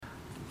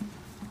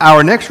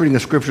Our next reading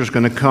of Scripture is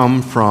going to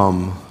come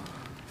from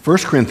 1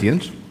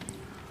 Corinthians.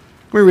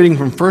 We're reading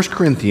from 1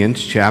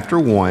 Corinthians chapter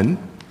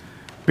 1.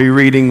 Be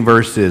reading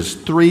verses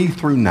 3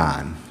 through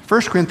 9.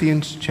 1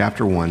 Corinthians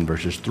chapter 1,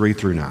 verses 3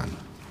 through 9.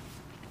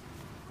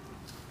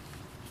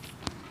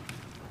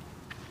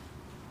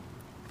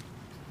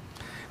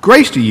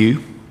 Grace to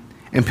you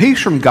and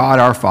peace from God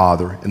our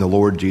Father and the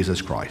Lord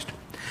Jesus Christ.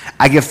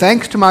 I give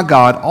thanks to my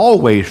God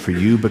always for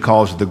you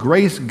because of the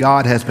grace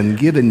God has been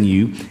given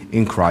you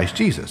in Christ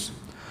Jesus.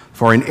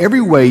 For in every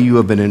way you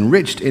have been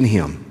enriched in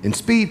him, in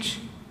speech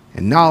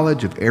and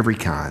knowledge of every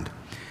kind,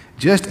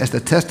 just as the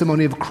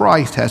testimony of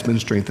Christ has been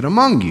strengthened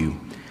among you,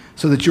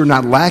 so that you're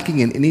not lacking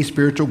in any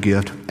spiritual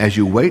gift as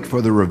you wait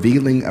for the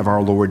revealing of our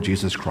Lord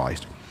Jesus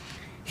Christ.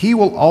 He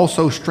will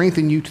also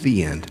strengthen you to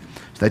the end,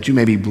 so that you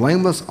may be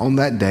blameless on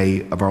that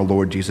day of our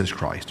Lord Jesus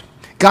Christ.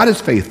 God is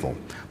faithful.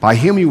 By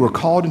him you were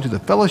called into the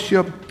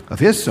fellowship of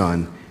his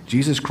Son,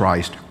 Jesus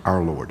Christ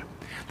our Lord.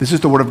 This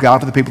is the word of God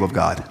for the people of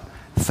God.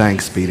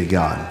 Thanks be to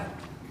God.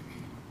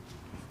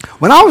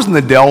 When I was in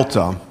the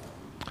Delta,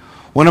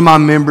 one of my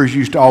members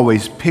used to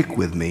always pick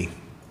with me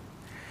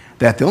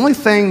that the only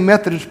thing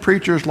Methodist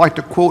preachers like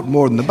to quote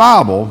more than the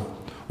Bible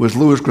was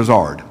Louis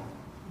Grizzard.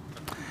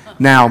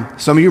 Now,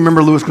 some of you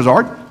remember Louis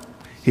Grizzard.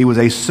 He was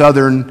a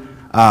Southern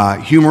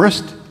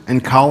humorist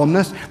and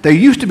columnist. There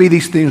used to be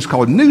these things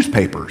called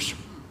newspapers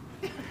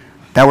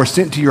that were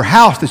sent to your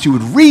house that you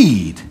would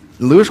read.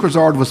 Louis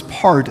Grizzard was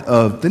part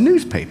of the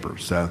newspaper.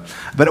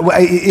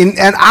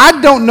 And I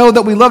don't know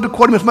that we love to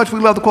quote him as much as we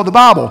love to quote the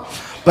Bible,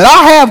 but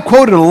I have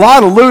quoted a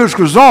lot of Louis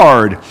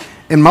Grizzard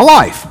in my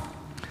life.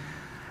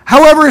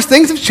 However, as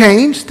things have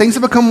changed, things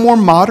have become more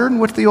modern.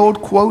 What's the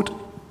old quote?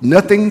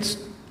 Nothing's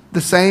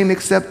the same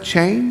except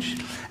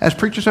change. As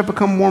preachers have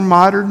become more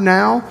modern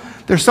now,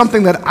 there's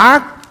something that I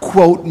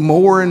quote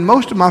more, and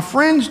most of my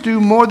friends do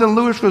more than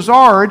Louis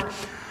Grizzard.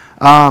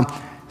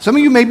 Some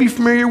of you may be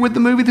familiar with the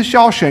movie The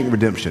Shawshank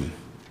Redemption.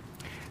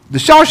 The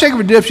Shawshank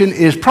Redemption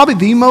is probably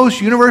the most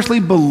universally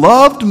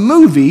beloved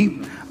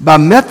movie by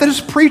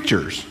Methodist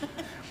preachers.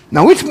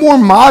 Now, it's more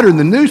modern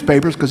than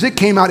newspapers because it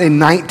came out in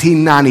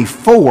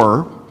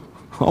 1994,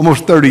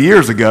 almost 30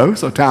 years ago,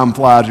 so time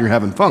flies, you're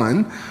having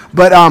fun.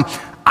 But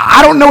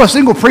I don't know a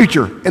single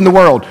preacher in the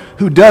world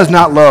who does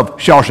not love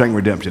Shawshank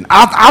Redemption.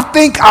 I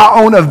think I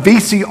own a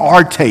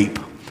VCR tape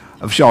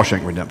of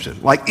Shawshank Redemption.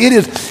 Like, it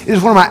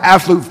is one of my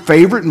absolute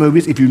favorite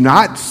movies. If you've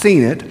not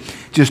seen it,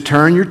 just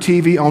turn your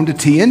TV on to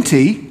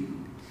TNT,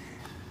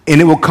 and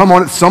it will come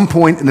on at some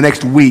point in the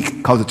next week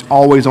because it's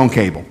always on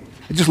cable.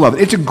 I just love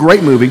it. It's a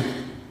great movie.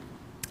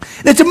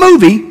 And it's a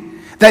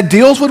movie that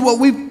deals with what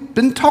we've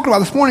been talking about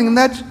this morning, and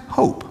that's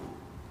hope.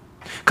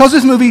 Because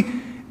this movie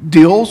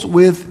deals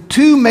with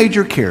two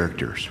major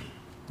characters.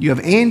 You have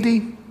Andy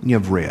and you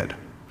have Red.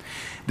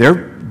 They're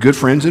good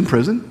friends in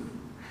prison.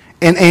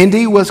 And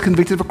Andy was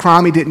convicted of a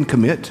crime he didn't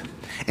commit.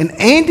 And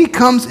Andy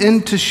comes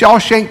into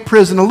Shawshank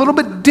Prison a little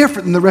bit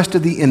different than the rest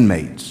of the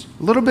inmates.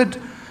 A little bit,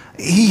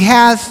 he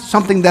has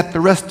something that the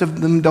rest of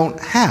them don't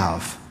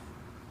have.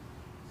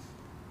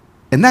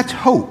 And that's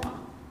hope.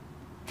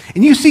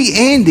 And you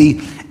see Andy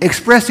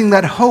expressing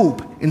that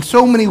hope in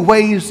so many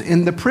ways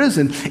in the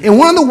prison. And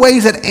one of the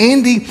ways that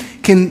Andy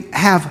can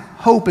have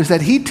hope is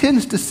that he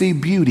tends to see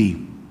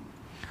beauty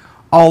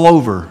all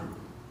over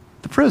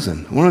the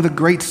prison. One of the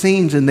great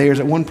scenes in there is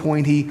at one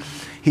point he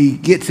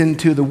gets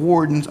into the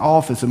warden's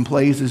office and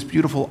plays this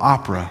beautiful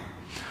opera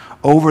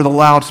over the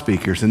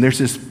loudspeakers. And there's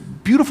this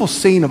beautiful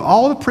scene of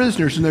all the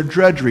prisoners in their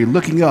drudgery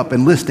looking up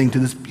and listening to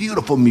this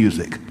beautiful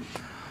music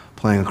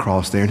playing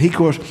across there. And of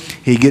course,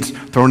 he gets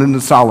thrown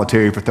into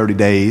solitary for 30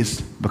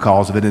 days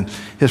because of it. And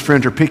his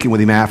friends are picking with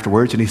him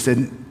afterwards. And he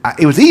said,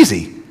 it was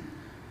easy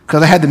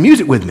because I had the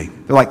music with me.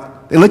 They're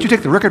like, they let you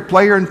take the record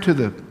player into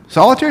the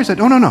solitary? He said,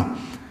 no.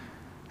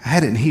 I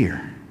had it in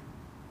here.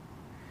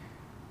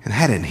 And I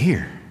had it in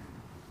here.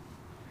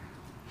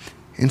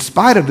 In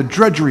spite of the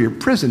drudgery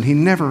of prison, he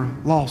never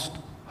lost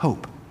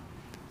hope.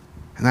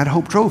 And that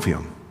hope drove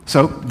him.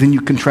 So then you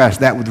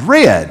contrast that with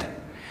Red,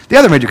 the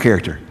other major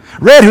character.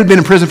 Red, who'd been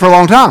in prison for a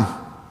long time.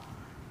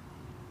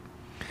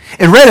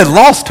 And Red had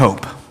lost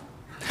hope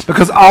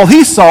because all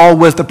he saw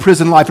was the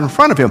prison life in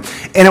front of him.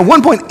 And at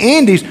one point,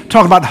 Andy's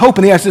talking about hope,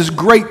 and he has this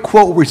great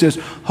quote where he says,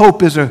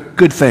 hope is a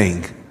good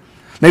thing.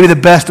 Maybe the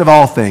best of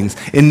all things,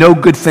 and no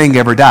good thing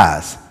ever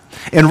dies.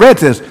 And Red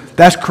says,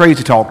 that's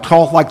crazy talk.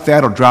 Talk like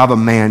that will drive a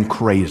man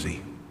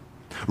crazy.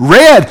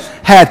 Red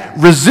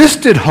had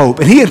resisted hope,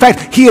 and he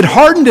had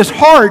hardened his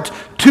heart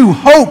to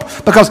hope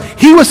because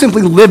he was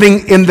simply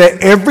living in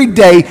the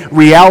everyday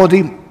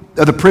reality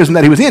of the prison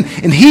that he was in,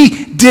 and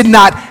he did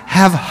not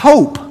have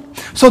hope.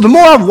 So the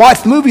more I've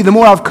watched the movie, the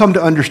more I've come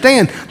to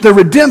understand the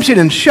redemption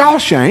in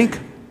Shawshank,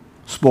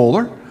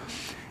 spoiler,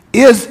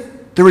 is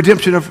the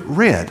redemption of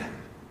Red.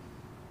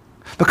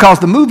 Because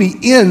the movie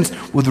ends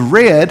with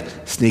Red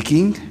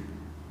sneaking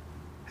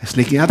out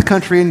of the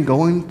country and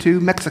going to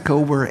Mexico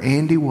where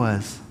Andy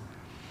was.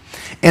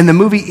 And the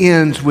movie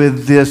ends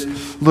with this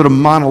little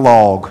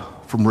monologue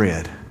from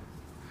Red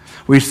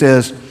where he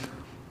says,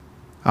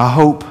 I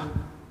hope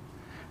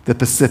the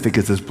Pacific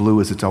is as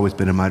blue as it's always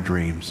been in my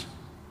dreams.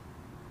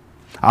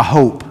 I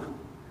hope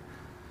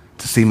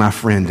to see my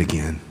friend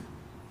again.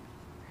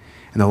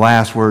 And the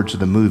last words of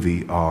the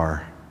movie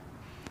are,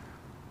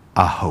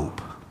 I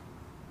hope.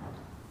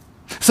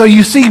 So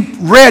you see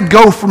Red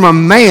go from a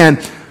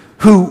man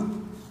who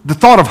the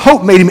thought of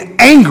hope made him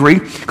angry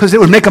because it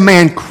would make a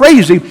man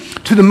crazy,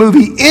 to the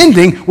movie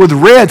ending with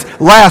Red's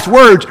last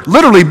words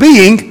literally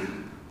being,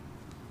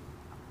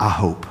 I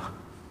hope.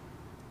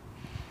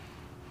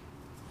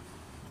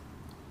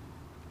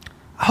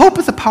 Hope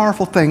is a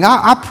powerful thing.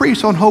 I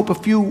preached on hope a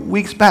few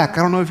weeks back.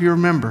 I don't know if you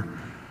remember.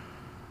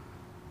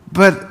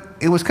 But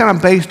it was kind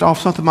of based off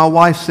something my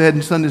wife said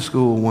in Sunday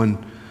school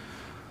one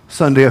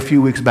Sunday a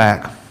few weeks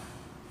back,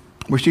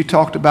 where she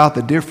talked about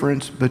the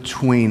difference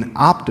between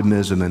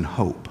optimism and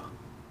hope.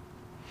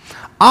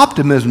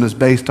 Optimism is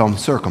based on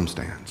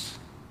circumstance.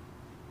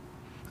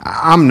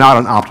 I'm not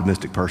an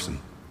optimistic person.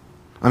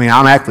 I mean,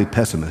 I'm actually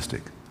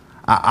pessimistic.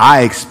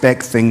 I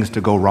expect things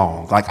to go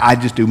wrong. Like I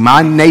just do.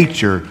 My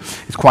nature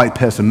is quite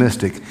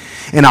pessimistic.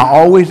 And I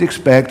always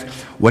expect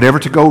whatever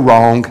to go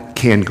wrong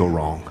can go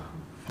wrong.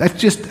 That's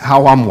just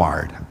how I'm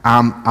wired.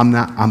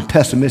 I'm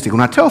pessimistic.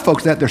 When I tell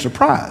folks that, they're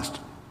surprised.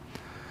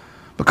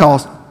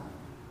 Because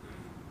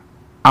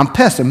I'm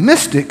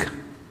pessimistic,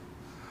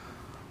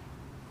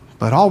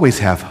 but always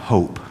have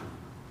hope.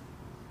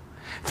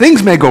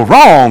 Things may go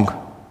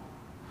wrong,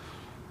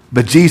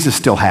 but Jesus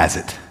still has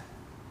it.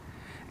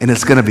 And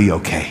it's going to be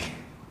okay.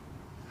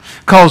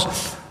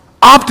 Because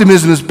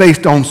optimism is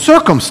based on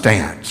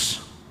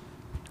circumstance.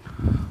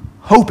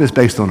 Hope is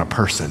based on a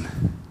person.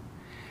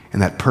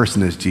 And that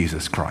person is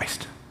Jesus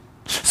Christ.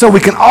 So we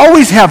can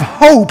always have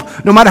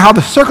hope no matter how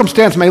the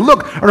circumstance may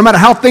look or no matter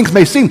how things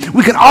may seem.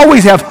 We can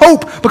always have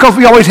hope because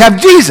we always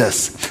have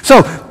Jesus.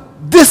 So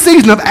this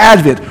season of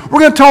Advent, we're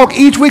going to talk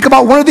each week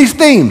about one of these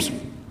themes.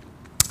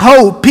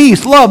 Hope,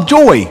 peace, love,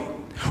 joy.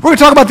 We're going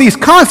to talk about these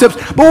concepts,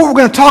 but what we're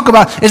going to talk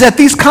about is that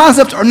these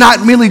concepts are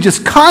not merely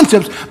just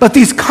concepts, but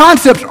these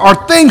concepts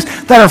are things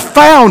that are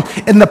found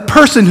in the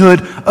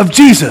personhood of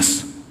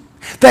Jesus.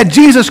 That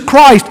Jesus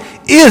Christ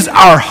is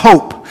our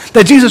hope.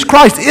 That Jesus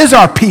Christ is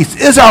our peace,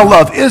 is our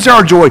love, is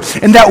our joy,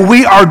 and that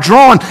we are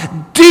drawn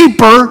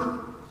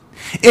deeper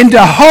into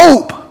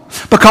hope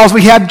because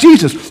we have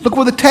Jesus. Look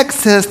what the text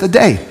says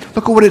today.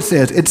 Look at what it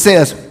says. It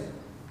says,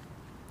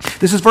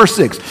 this is verse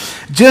 6,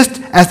 just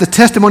as the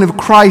testimony of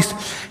Christ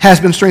has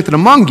been strengthened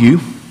among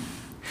you,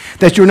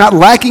 that you're not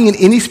lacking in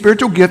any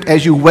spiritual gift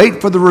as you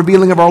wait for the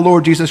revealing of our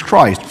Lord Jesus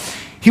Christ.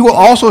 He will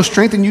also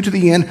strengthen you to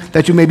the end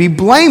that you may be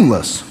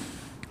blameless.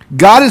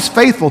 God is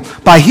faithful.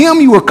 By him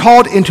you were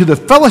called into the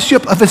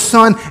fellowship of his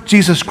Son,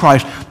 Jesus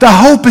Christ. The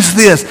hope is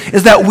this,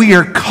 is that we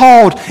are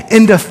called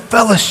into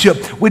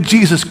fellowship with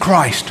Jesus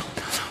Christ.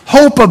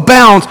 Hope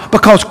abounds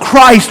because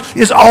Christ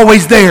is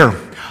always there.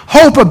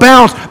 Hope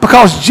abounds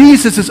because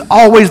Jesus is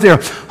always there.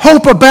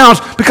 Hope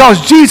abounds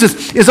because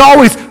Jesus is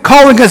always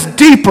calling us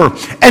deeper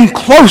and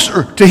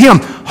closer to him.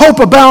 Hope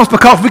abounds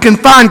because we can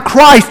find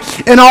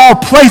Christ in all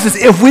places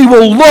if we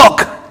will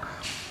look.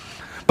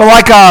 But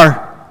like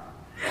our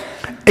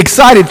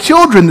excited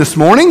children this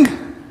morning,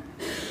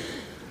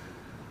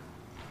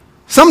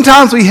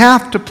 sometimes we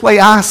have to play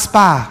I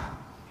Spy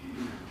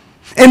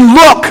and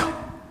look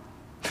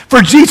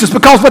for Jesus,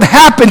 because what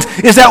happens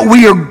is that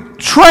we are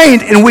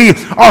trained and we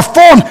are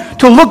formed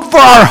to look for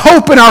our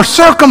hope in our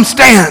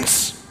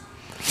circumstance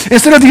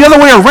instead of the other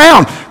way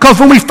around. Because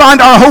when we find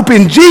our hope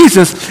in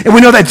Jesus and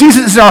we know that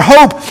Jesus is our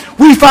hope,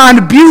 we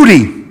find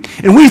beauty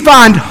and we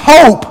find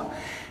hope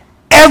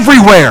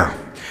everywhere.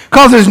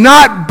 Because it's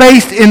not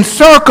based in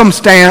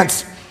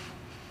circumstance,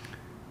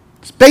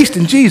 it's based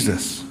in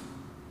Jesus.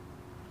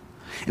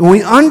 And when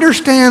we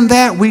understand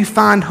that, we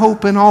find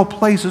hope in all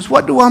places.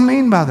 What do I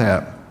mean by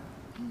that?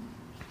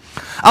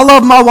 I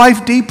love my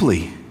wife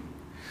deeply.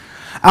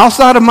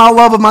 Outside of my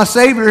love of my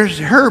Savior,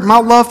 my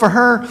love for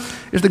her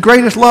is the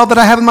greatest love that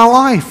I have in my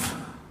life.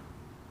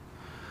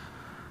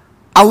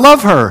 I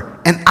love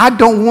her, and I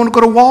don't want to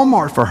go to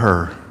Walmart for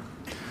her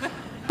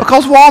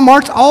because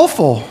Walmart's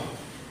awful.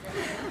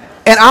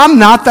 And I'm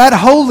not that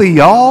holy,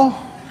 y'all.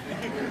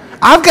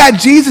 I've got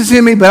Jesus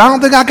in me, but I don't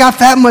think I got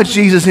that much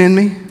Jesus in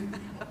me.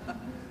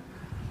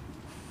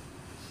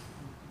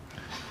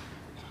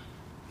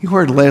 You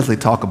heard Leslie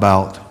talk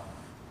about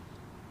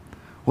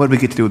what did we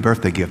get to do with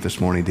birthday gift this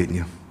morning, didn't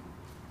you?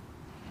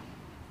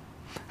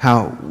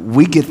 How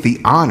we get the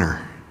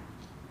honor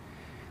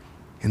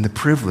and the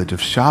privilege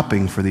of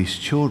shopping for these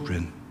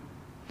children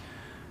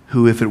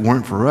who, if it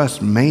weren't for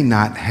us, may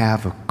not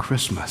have a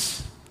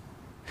Christmas.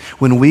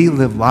 When we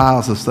live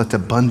lives of such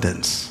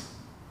abundance,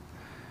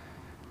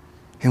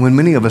 and when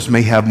many of us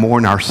may have more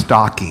in our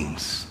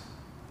stockings,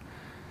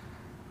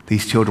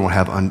 these children will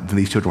have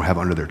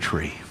under their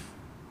tree.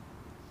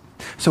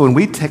 So when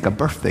we take a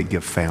birthday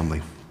gift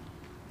family,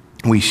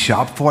 we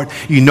shop for it.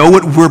 You know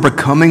what we're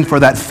becoming for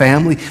that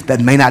family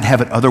that may not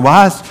have it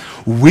otherwise?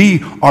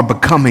 We are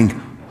becoming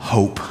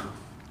hope.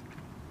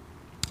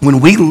 When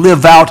we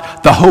live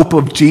out the hope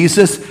of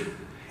Jesus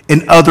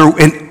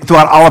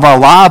throughout all of our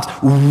lives,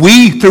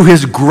 we, through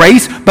his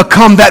grace,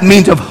 become that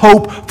means of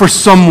hope for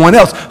someone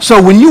else.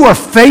 So when you are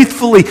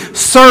faithfully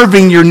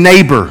serving your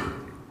neighbor,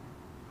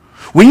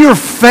 when you're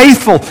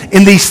faithful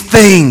in these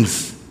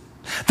things,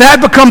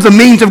 that becomes a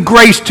means of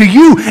grace to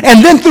you.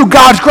 And then through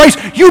God's grace,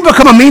 you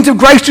become a means of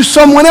grace to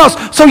someone else.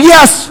 So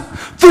yes,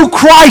 through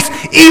Christ,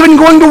 even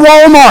going to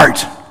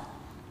Walmart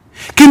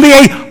can be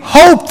a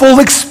hopeful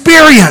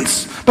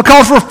experience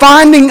because we're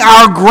finding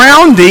our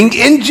grounding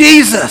in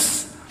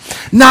Jesus,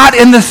 not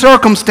in the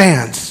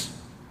circumstance.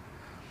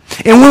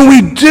 And when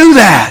we do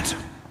that,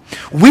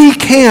 we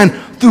can,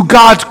 through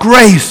God's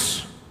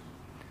grace,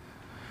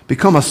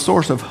 become a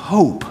source of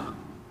hope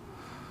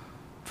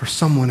for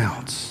someone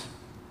else.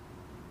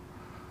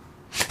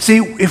 See,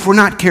 if we're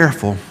not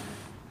careful,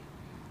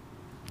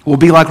 we'll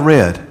be like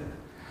Red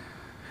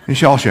in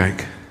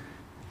Shawshank.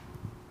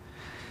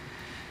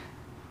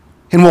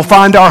 And we'll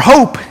find our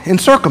hope in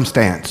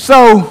circumstance.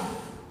 So,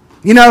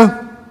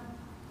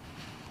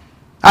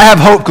 I have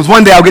hope because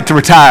one day I'll get to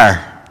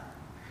retire.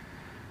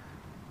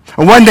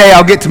 Or one day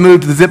I'll get to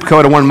move to the zip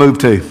code I want to move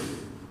to.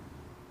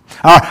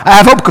 Or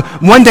I have hope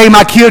because one day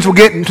my kids will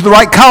get into the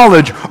right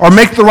college or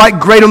make the right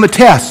grade on the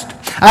test.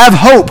 I have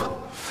hope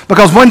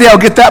because one day I'll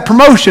get that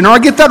promotion or I'll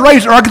get that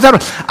raise or I'll get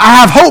that. I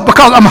have hope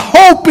because I'm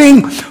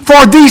hoping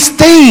for these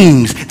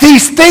things.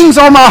 These things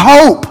are my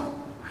hope.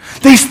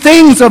 These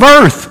things of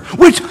earth,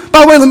 which,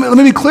 by the way, let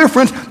me be clear,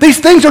 friends, these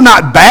things are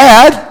not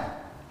bad.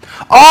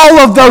 All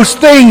of those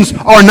things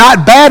are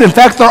not bad. In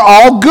fact, they're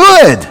all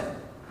good.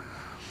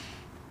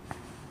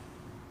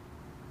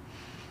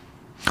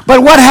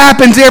 But what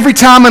happens every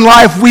time in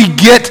life we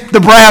get the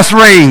brass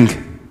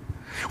ring?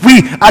 We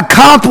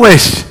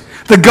accomplish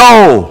the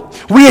goal.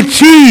 We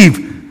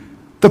achieve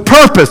the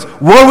purpose.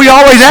 What do we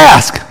always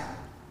ask?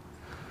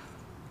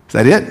 Is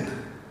that it?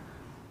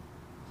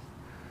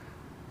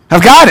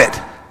 I've got it.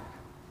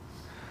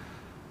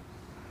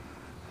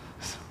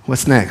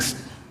 What's next?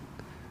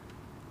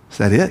 Is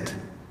that it?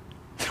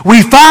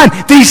 We find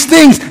these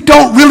things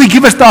don't really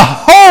give us the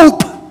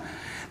hope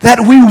that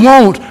we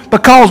want,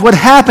 because what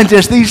happens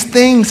is these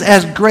things,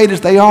 as great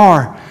as they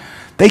are,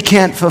 they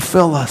can't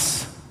fulfill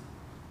us.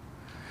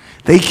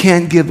 They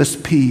can't give us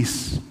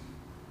peace.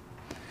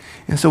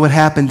 And so what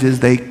happens is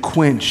they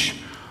quench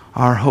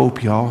our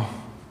hope, y'all.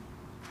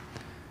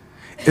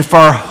 If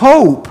our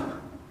hope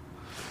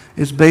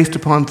is based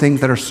upon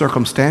things that are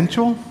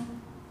circumstantial,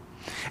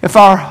 if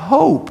our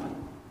hope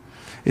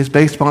is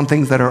based upon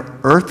things that are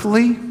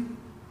earthly,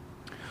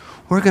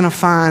 we're going to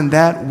find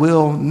that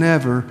will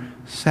never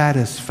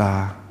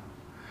satisfy,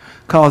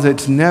 because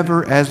it's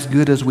never as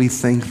good as we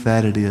think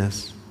that it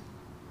is.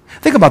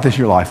 Think about this in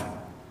your life.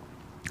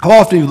 How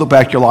often do you look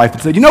back at your life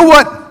and say, you know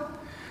what?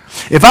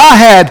 If I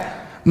had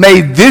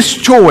made this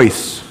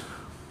choice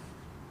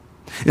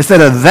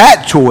instead of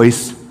that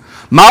choice,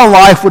 my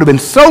life would have been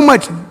so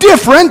much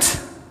different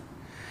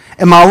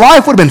and my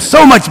life would have been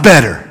so much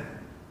better.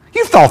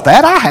 You've thought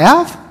that. I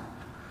have.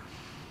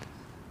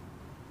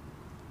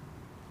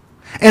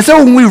 And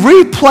so when we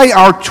replay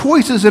our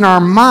choices in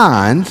our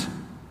mind,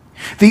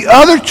 the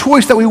other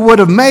choice that we would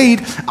have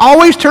made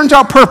always turns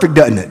out perfect,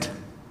 doesn't it?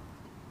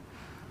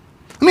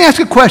 Let me ask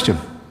you a question.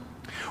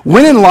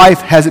 When in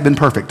life has it been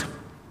perfect?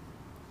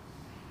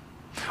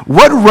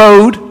 What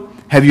road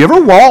have you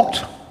ever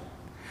walked that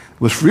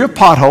was free of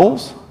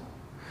potholes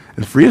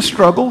and free of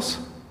struggles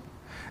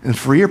and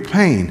free of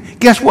pain?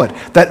 Guess what?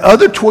 That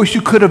other choice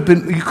you could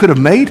have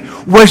made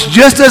was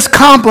just as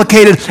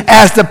complicated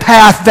as the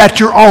path that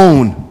you're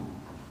on.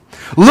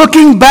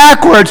 Looking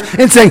backwards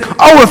and saying,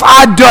 oh, if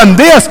I'd done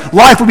this,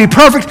 life would be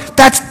perfect.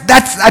 That's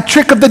a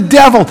trick of the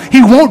devil.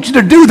 He wants you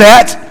to do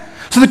that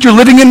so that you're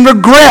living in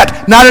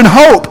regret, not in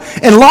hope.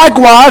 And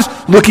likewise,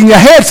 looking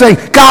ahead, saying,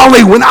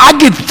 golly, when I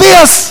get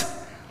this,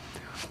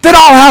 then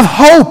I'll have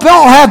hope, then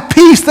I'll have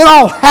peace, then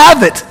I'll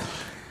have it.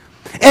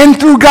 And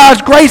through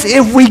God's grace,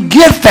 if we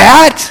get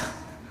that,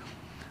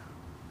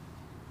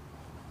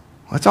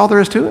 that's all there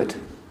is to it.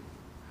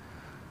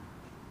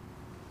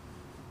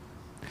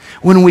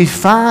 When we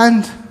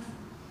find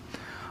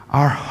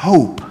our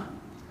hope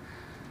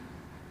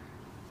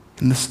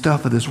in the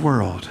stuff of this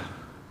world,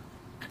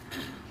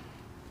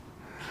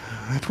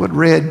 that's what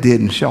Red did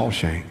in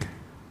Shawshank.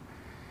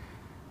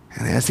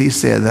 And as he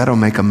said, that'll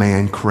make a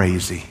man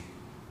crazy,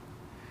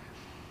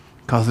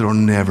 because it'll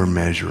never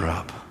measure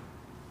up.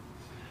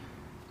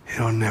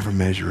 It'll never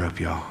measure up,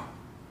 y'all.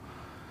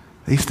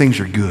 These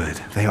things are good.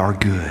 They are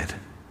good.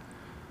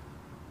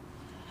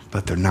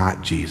 But they're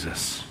not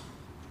Jesus.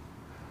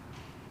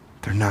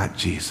 They're not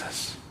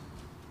Jesus.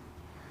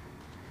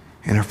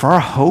 And if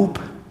our hope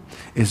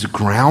is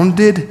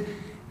grounded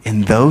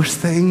in those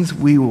things,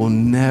 we will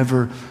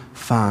never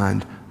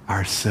find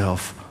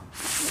ourselves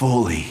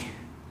fully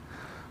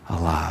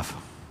alive.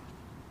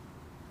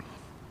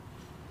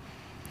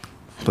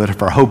 But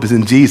if our hope is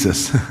in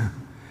Jesus,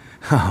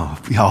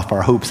 oh, y'all, if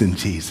our hope's in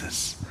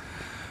Jesus,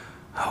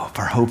 if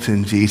our hope's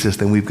in Jesus,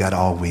 then we've got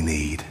all we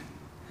need.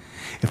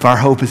 If our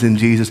hope is in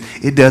Jesus,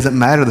 it doesn't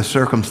matter the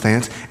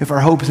circumstance. If our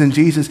hope is in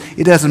Jesus,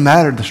 it doesn't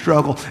matter the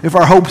struggle. If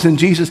our hope is in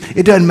Jesus,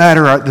 it doesn't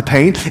matter the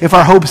pain. If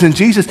our hope is in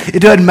Jesus, it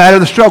doesn't matter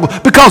the struggle.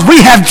 Because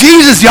we have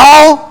Jesus,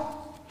 y'all.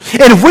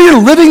 And if we are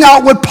living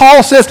out what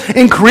Paul says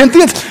in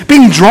Corinthians,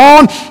 being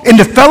drawn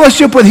into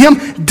fellowship with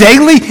him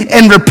daily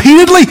and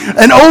repeatedly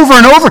and over,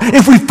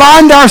 if we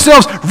find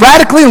ourselves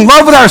radically in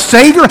love with our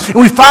Savior and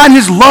we find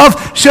his love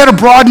shed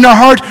abroad in our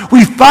hearts,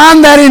 we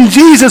find that in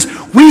Jesus,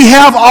 we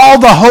have all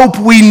the hope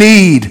we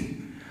need.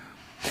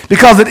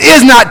 Because it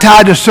is not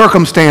tied to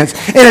circumstance,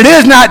 and it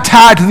is not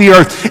tied to the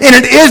earth, and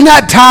it is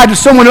not tied to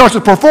someone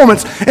else's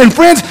performance. And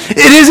friends, it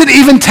isn't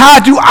even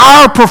tied to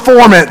our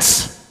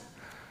performance.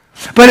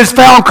 But it's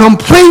found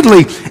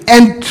completely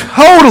and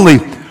totally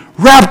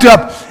wrapped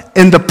up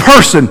in the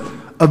person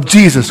of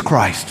Jesus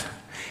Christ.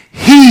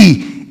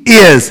 He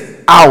is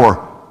our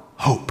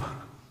hope.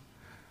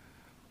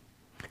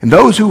 And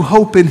those who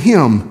hope in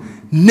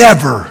him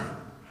never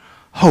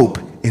hope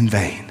in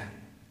vain.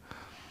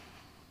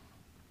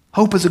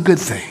 Hope is a good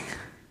thing,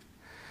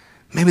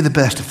 maybe the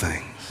best of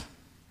things,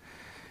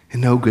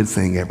 and no good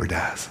thing ever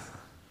does.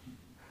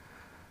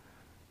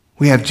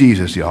 We have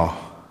Jesus, y'all.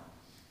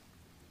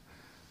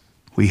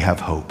 We have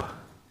hope.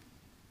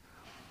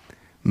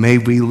 May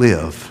we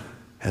live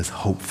as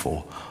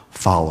hopeful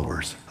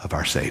followers of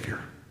our Savior.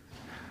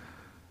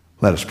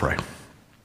 Let us pray.